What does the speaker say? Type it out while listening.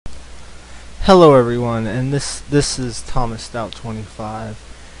Hello everyone, and this is Thomas Stout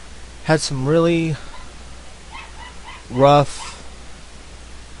 25. Had some really rough,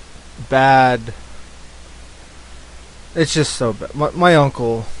 bad. It's just so bad. My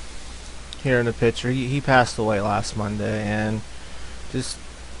uncle here in the picture, he passed away last Monday, and just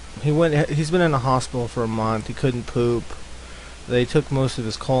he's been in the hospital for a month. He couldn't poop. They took most of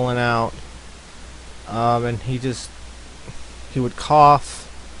his colon out, and he would cough,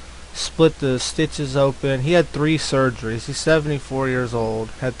 split the stitches open. He had 3 surgeries. He's 74 years old,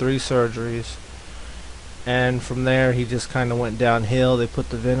 had 3 surgeries, and from there he just kind of went downhill. They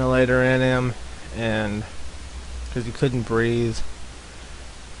put the ventilator in him, and because he couldn't breathe.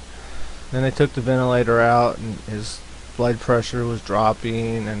 Then they took the ventilator out, and his blood pressure was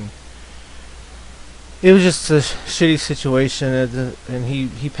dropping, and it was just a shitty situation. And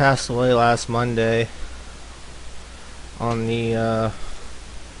he passed away last Monday on the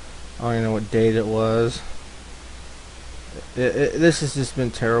I don't even know what date it was. This has just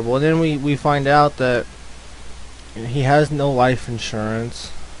been terrible. And then we find out that he has no life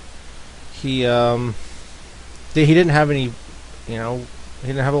insurance. He didn't have any, he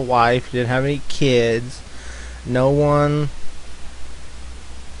didn't have a wife. He didn't have any kids. No one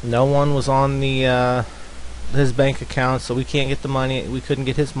was on the his bank account, so we can't get the money. We couldn't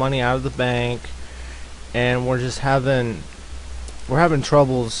get his money out of the bank, and we're having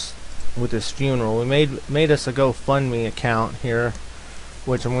troubles with his funeral. We made us a GoFundMe account here,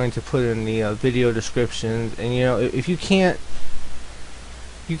 which I'm going to put in the video description. And if you can't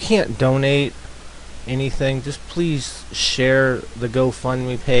donate anything, just please share the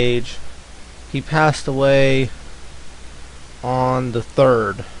GoFundMe page. He passed away on the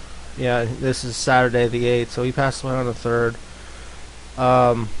 3rd. Yeah, this is Saturday the 8th, so he passed away on the 3rd.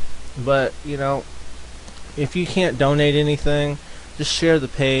 But if you can't donate anything, just share the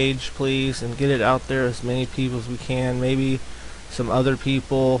page, please, and get it out there as many people as we can. Maybe some other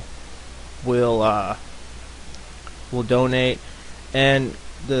people will donate. And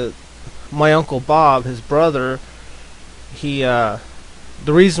my Uncle Bob, his brother, the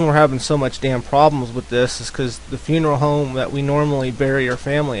reason we're having so much damn problems with this is because the funeral home that we normally bury our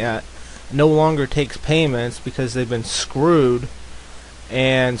family at no longer takes payments because they've been screwed,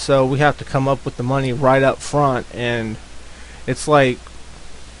 and so we have to come up with the money right up front, and it's like,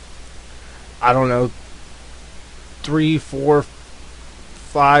 I don't know, $3,000, $4,000,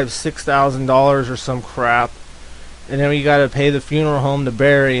 $5,000, $6,000 or some crap, and then we got to pay the funeral home to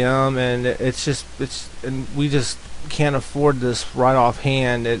bury him, and and we just can't afford this right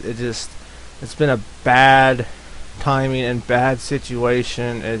offhand. It's been a bad timing and bad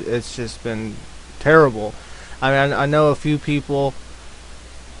situation. It's just been terrible. I mean, I know a few people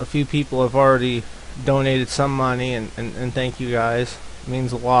have already donated some money, and thank you guys. It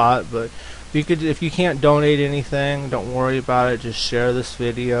means a lot. But if you can't donate anything, don't worry about it. Just share this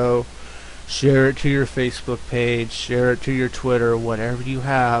video, share it to your Facebook page, share it to your Twitter, whatever you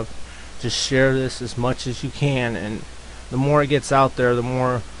have. Just share this as much as you can, and the more it gets out there, the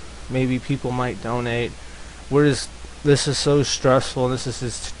more maybe people might donate. This is so stressful. This is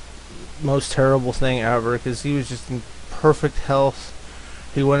his most terrible thing ever, because he was just in perfect health.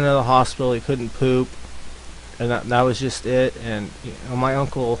 He went into the hospital, he couldn't poop, and that was just it. And my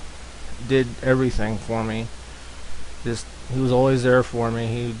uncle did everything for me. He was always there for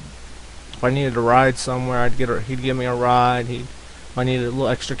me. If I needed a ride somewhere, he'd give me a ride. If I needed a little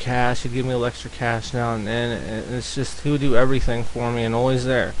extra cash, he'd give me a little extra cash now and then. And it's just, he would do everything for me, and always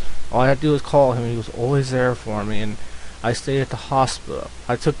there. All I had to do was call him, and he was always there for me. And I stayed at the hospital.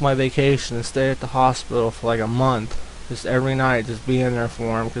 I took my vacation and stayed at the hospital for like a month, just every night, just being there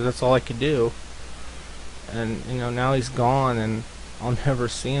for him, because that's all I could do. And now he's gone, and I'll never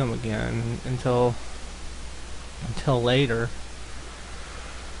see him again until later.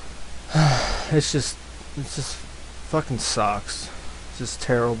 It's just fucking sucks. It's just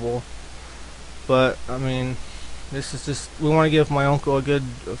terrible. But I mean, this is just, we want to give my uncle a good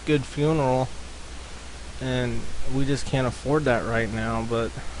funeral, and we just can't afford that right now.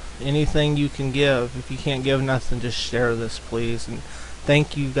 But anything you can give, if you can't give nothing, just share this, please. And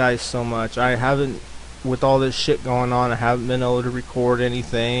thank you guys so much. I haven't, with all this shit going on, I haven't been able to record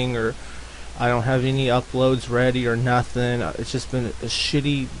anything, or I don't have any uploads ready or nothing. It's just been a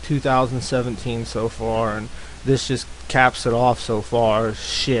shitty 2017 so far, and this just caps it off so far.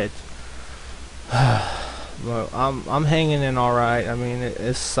 Shit. Well, I'm hanging in all right. I mean,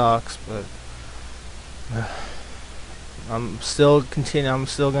 it sucks, but I'm still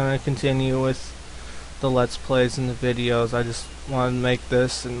gonna continue with the Let's Plays and the videos. I just wanted to make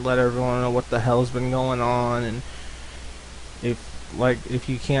this and let everyone know what the hell's been going on, and if like, if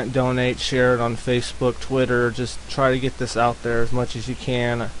you can't donate, share it on Facebook, Twitter. Just try to get this out there as much as you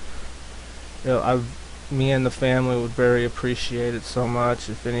can. Me and the family would very appreciate it so much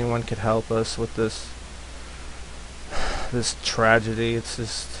if anyone could help us with this tragedy. It's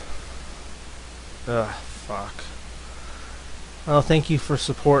just, fuck. Well, thank you for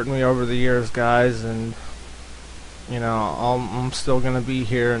supporting me over the years, guys, and I'm still gonna be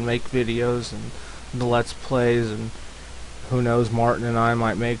here and make videos and the Let's Plays, and who knows, Martin and I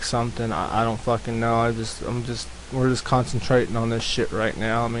might make something. I don't fucking know. We're just concentrating on this shit right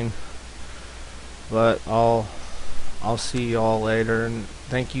now. I mean, but I'll see y'all later, and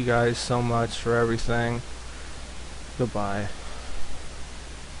thank you guys so much for everything. Goodbye.